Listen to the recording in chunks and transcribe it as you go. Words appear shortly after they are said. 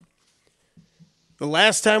The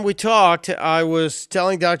last time we talked, I was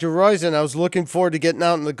telling Dr. Roizen I was looking forward to getting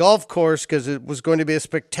out on the golf course because it was going to be a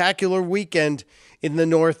spectacular weekend in the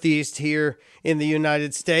Northeast here in the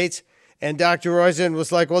United States. And Dr. Roizen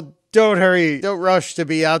was like, "Well, don't hurry, don't rush to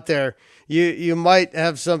be out there. You might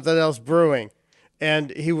have something else brewing."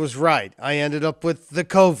 And he was right. I ended up with the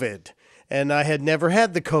COVID, and I had never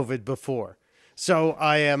had the COVID before. So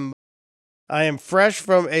I am fresh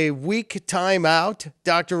from a week time out,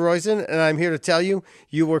 Dr. Roizen, and I'm here to tell you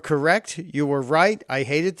you were correct. You were right. I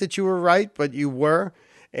hated that you were right, but you were.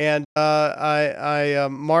 And I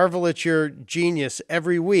marvel at your genius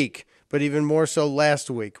every week, but even more so last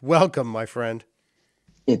week. Welcome, my friend.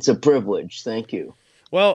 It's a privilege. Thank you.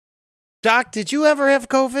 Well, Doc, did you ever have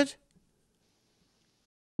COVID?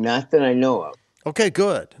 Not that I know of. Okay,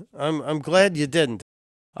 good. I'm glad you didn't.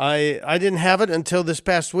 I didn't have it until this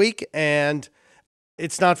past week, and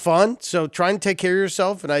it's not fun. So try and take care of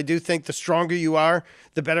yourself. And I do think the stronger you are,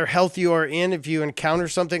 the better health you are in. If you encounter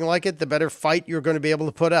something like it, the better fight you're going to be able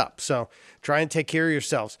to put up. So try and take care of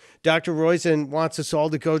yourselves. Dr. Roizen wants us all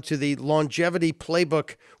to go to the Longevity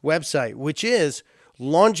Playbook website, which is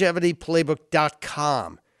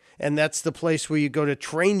longevityplaybook.com. And that's the place where you go to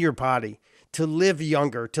train your body to live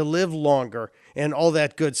younger, to live longer, and all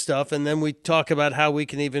that good stuff. And then we talk about how we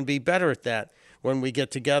can even be better at that when we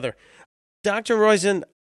get together. Dr. Roizen,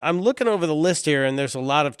 I'm looking over the list here, and there's a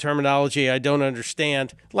lot of terminology I don't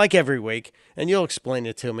understand, like every week, and you'll explain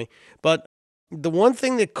it to me. But the one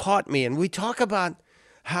thing that caught me, and we talk about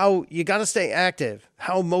how you got to stay active,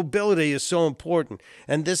 how mobility is so important.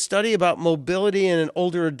 And this study about mobility in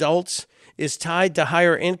older adults is tied to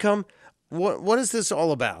higher income. What is this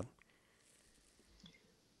all about?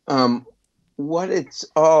 Um, what it's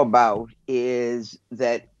all about is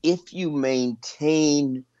that if you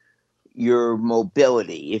maintain your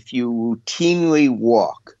mobility, if you routinely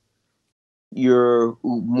walk, you're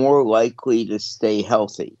more likely to stay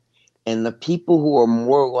healthy. And the people who are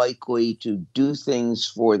more likely to do things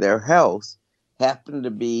for their health happen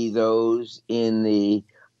to be those in the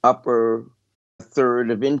upper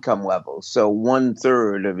third of income levels. So, one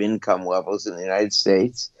third of income levels in the United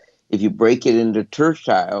States. If you break it into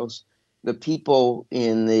tertiles, the people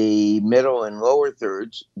in the middle and lower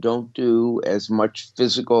thirds don't do as much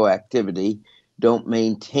physical activity, don't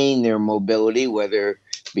maintain their mobility, whether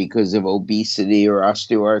because of obesity or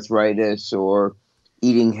osteoarthritis or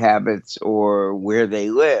eating habits or where they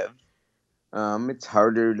live. It's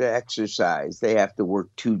harder to exercise. They have to work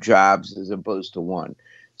two jobs as opposed to one.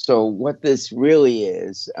 So, what this really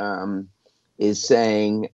is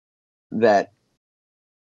saying that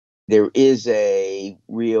there is a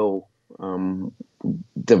real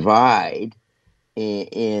divide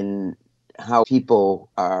in how people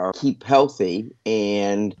are keep healthy,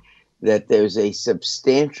 and that there's a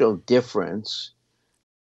substantial difference.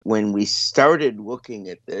 When we started looking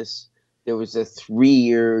at this, there was a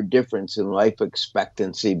 3-year difference in life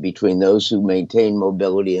expectancy between those who maintained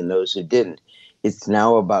mobility and those who didn't. It's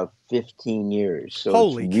now about 15 years. So it's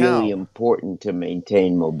Holy really cow. important to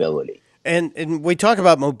maintain mobility. And we talk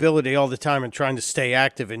about mobility all the time and trying to stay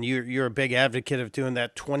active, and you're a big advocate of doing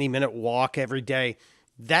that 20-minute walk every day.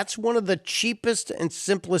 That's one of the cheapest and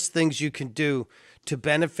simplest things you can do to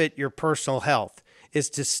benefit your personal health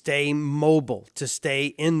is to stay mobile, to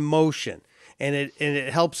stay in motion. And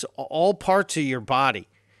it helps all parts of your body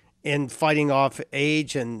in fighting off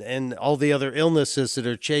age and all the other illnesses that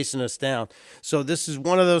are chasing us down. So this is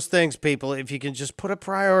one of those things, people, if you can just put a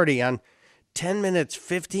priority on 10 minutes,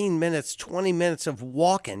 15 minutes, 20 minutes of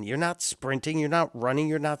walking. You're not sprinting, you're not running,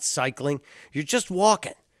 you're not cycling, you're just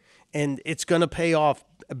walking. And it's going to pay off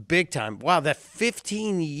big time. Wow, that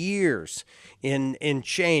 15 years in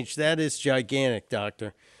change, that is gigantic,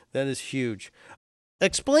 doctor. That is huge.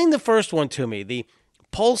 Explain the first one to me. The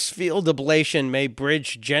pulse field ablation may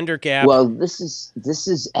bridge gender gap. Well, this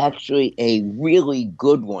is actually a really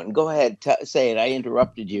good one. Go ahead, say it. I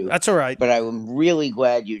interrupted you, That's all right. but I'm really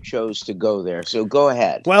glad you chose to go there. So go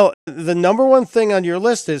ahead. Well, the number one thing on your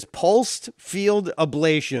list is pulsed field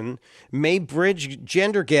ablation may bridge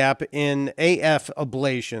gender gap in AF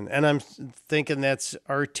ablation. And I'm thinking that's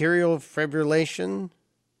arterial fibrillation.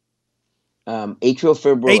 Atrial Atrial.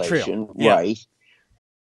 fibrillation, Yeah. right?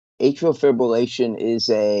 Atrial fibrillation is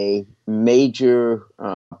a major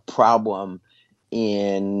problem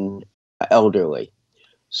in elderly.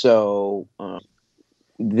 So,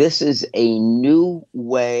 this is a new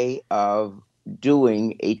way of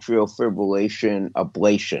doing atrial fibrillation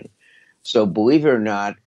ablation. So, believe it or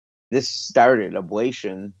not,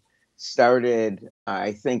 ablation started,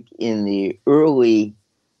 I think, in the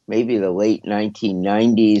maybe the late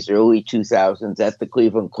 1990s, early 2000s at the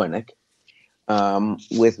Cleveland Clinic.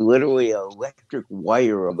 with literally an electric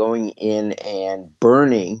wire going in and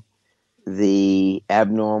burning the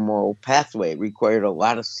abnormal pathway. It required a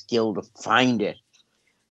lot of skill to find it.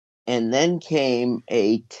 And then came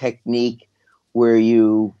a technique where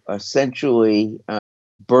you essentially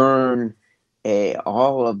burn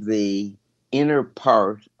all of the inner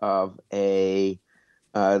part of the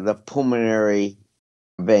pulmonary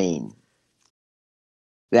vein.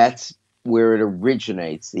 That's where it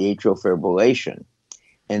originates, the atrial fibrillation.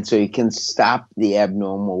 And so you can stop the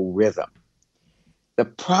abnormal rhythm. The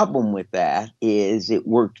problem with that is it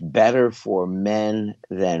worked better for men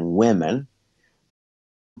than women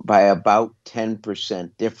by about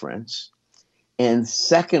 10% difference. And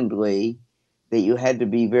secondly, that you had to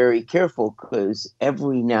be very careful because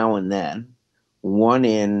every now and then, one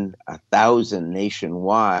in 1,000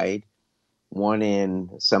 nationwide, one in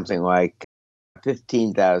something like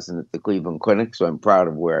 15,000 at the Cleveland Clinic. So I'm proud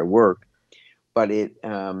of where I work. But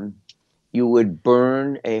you would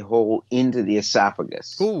burn a hole into the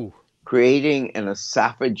esophagus, Ooh, creating an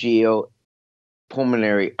esophageal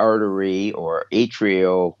pulmonary artery or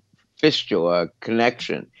atrial fistula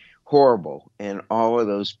connection. Horrible. And all of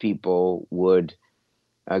those people would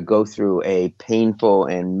go through a painful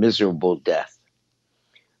and miserable death.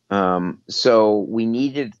 So we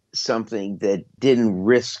needed something that didn't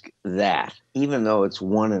risk that, even though it's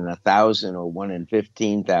 1 in 1,000 or 1 in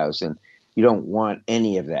 15,000. You don't want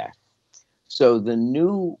any of that. So the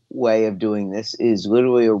new way of doing this is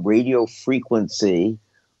literally a radio frequency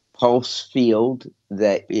pulse field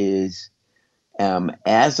that is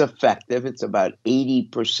as effective. It's about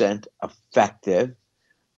 80% effective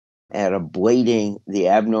at ablating the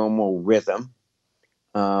abnormal rhythm,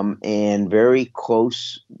 and very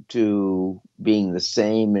close to being the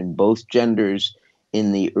same in both genders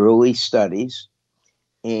in the early studies,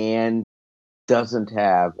 and doesn't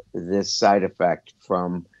have this side effect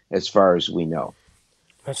from as far as we know.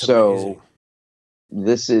 that's amazing. So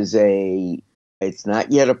this is it's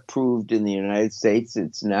not yet approved in the United States.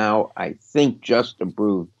 It's now, I think, just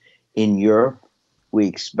approved in Europe. We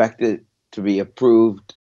expect it to be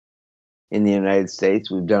approved in the United States.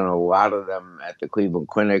 We've done a lot of them at the Cleveland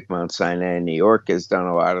Clinic. Mount Sinai in New York has done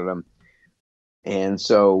a lot of them. And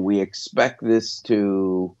so we expect this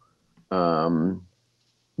to um,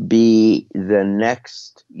 be the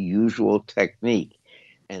next usual technique.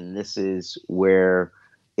 And this is where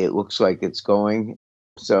it looks like it's going.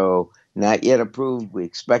 So, not yet approved. We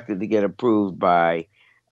expect it to get approved by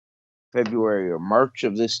February or March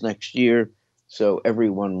of this next year. So,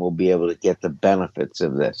 everyone will be able to get the benefits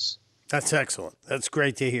of this. That's excellent. That's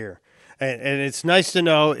great to hear. And it's nice to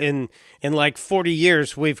know in like 40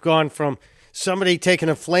 years, we've gone from somebody taking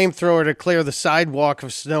a flamethrower to clear the sidewalk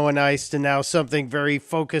of snow and ice to now something very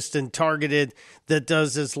focused and targeted that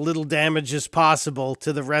does as little damage as possible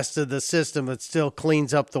to the rest of the system but still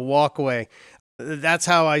cleans up the walkway. That's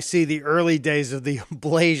how I see the early days of the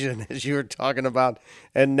ablation, as you were talking about.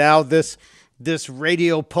 And now this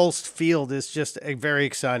radio pulsed field is just very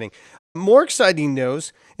exciting. More exciting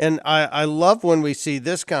news, and I love when we see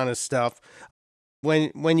this kind of stuff.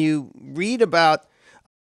 When you read about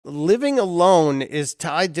living alone is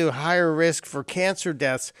tied to higher risk for cancer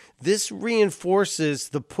deaths, this reinforces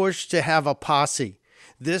the push to have a posse.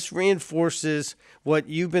 This reinforces what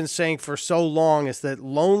you've been saying for so long is that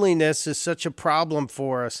loneliness is such a problem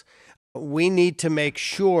for us. We need to make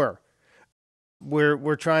sure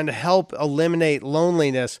we're trying to help eliminate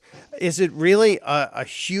loneliness. Is it really a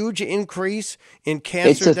huge increase in It's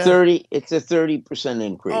cancer a death?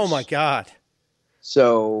 30% Oh my increase. God.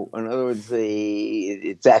 So, in other words,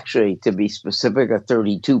 it's actually, to be specific, a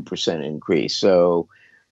 32% increase. So,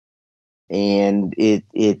 and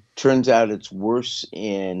it turns out it's worse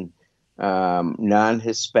in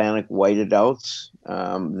non-Hispanic white adults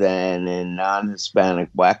than in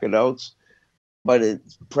non-Hispanic black adults, but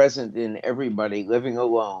it's present in everybody. Living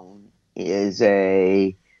alone is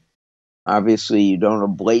a obviously you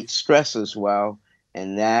don't ablate stress as well,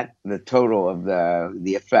 and that the total of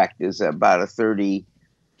the effect is about a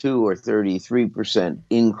 32 or 33%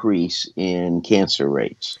 increase in cancer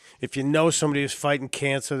rates. If you know somebody who's fighting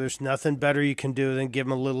cancer, there's nothing better you can do than give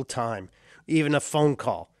them a little time, even a phone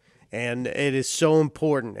call. And it is so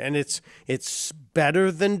important, and it's better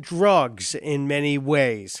than drugs in many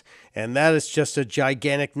ways. And that is just a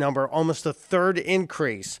gigantic number, almost a third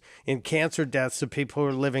increase in cancer deaths of people who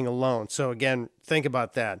are living alone. So again, think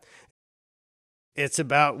about that. It's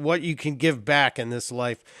about what you can give back in this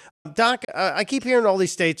life. Doc, I keep hearing all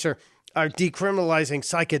these states are decriminalizing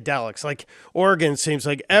psychedelics. Like Oregon seems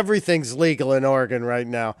like everything's legal in Oregon right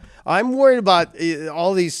now. I'm worried about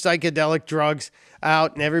all these psychedelic drugs.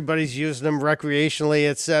 out and everybody's using them recreationally,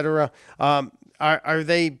 etc. Are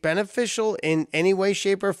they beneficial in any way,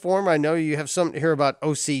 shape, or form? I know you have something here about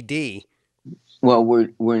OCD. Well,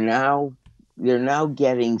 we're now they're now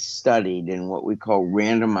getting studied in what we call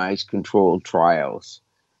randomized controlled trials.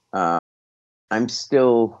 I'm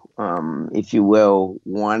still, if you will,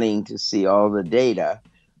 wanting to see all the data,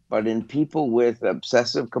 but in people with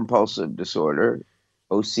obsessive compulsive disorder,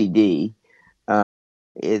 OCD,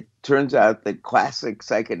 it turns out that classic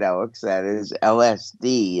psychedelics, that is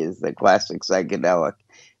LSD, is the classic psychedelic,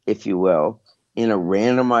 if you will, in a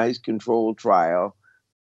randomized controlled trial,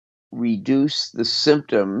 reduce the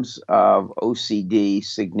symptoms of OCD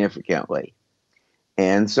significantly.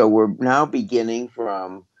 And so we're now beginning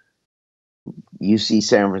from UC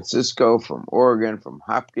San Francisco, from Oregon, from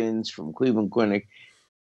Hopkins, from Cleveland Clinic,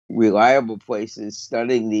 reliable places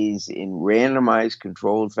studying these in randomized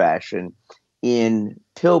controlled fashion in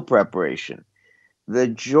pill preparation. The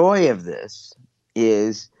joy of this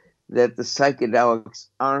is that the psychedelics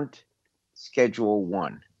aren't Schedule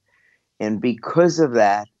 1. And because of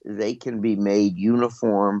that, they can be made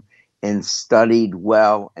uniform and studied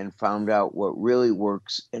well and found out what really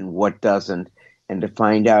works and what doesn't, and to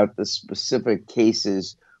find out the specific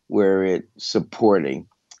cases where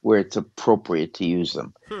where it's appropriate to use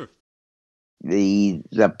them. Hmm. The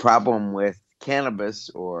problem with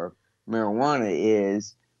cannabis or marijuana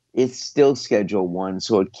is it's still Schedule 1,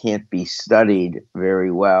 so it can't be studied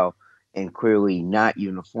very well and clearly not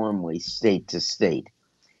uniformly state to state.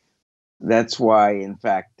 That's why, in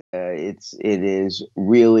fact, it is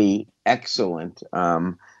really excellent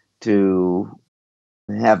to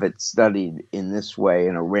have it studied in this way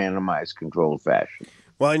in a randomized controlled fashion.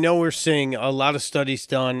 Well, I know we're seeing a lot of studies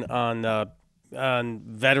done on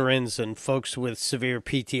veterans and folks with severe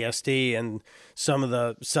PTSD and some of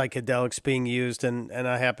the psychedelics being used. And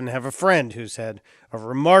I happen to have a friend who's had a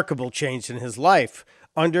remarkable change in his life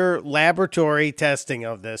under laboratory testing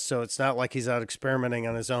of this. So it's not like he's out experimenting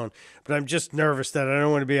on his own. But I'm just nervous that I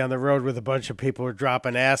don't want to be on the road with a bunch of people who are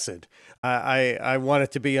dropping acid. I want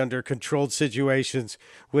it to be under controlled situations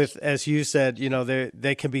with, as you said,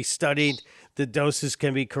 they can be studied, the doses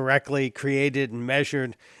can be correctly created and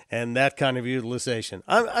measured, and that kind of utilization.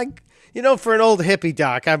 For an old hippie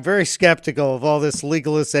doc, I'm very skeptical of all this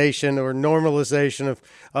legalization or normalization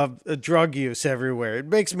of drug use everywhere. It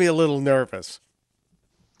makes me a little nervous.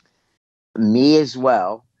 Me as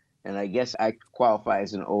well. And I guess I qualify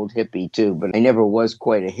as an old hippie too, but I never was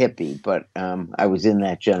quite a hippie, but I was in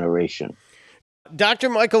that generation. Dr.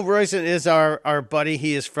 Michael Roizen is our buddy.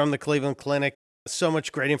 He is from the Cleveland Clinic. So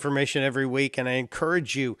much great information every week. And I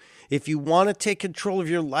encourage you, if you want to take control of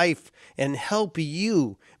your life and help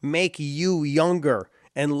you make you younger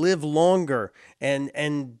and live longer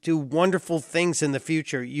and do wonderful things in the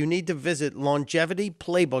future, you need to visit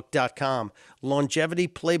longevityplaybook.com.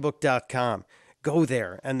 Longevityplaybook.com. Go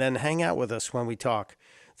there and then hang out with us when we talk.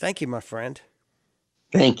 Thank you, my friend.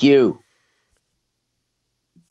 Thank you.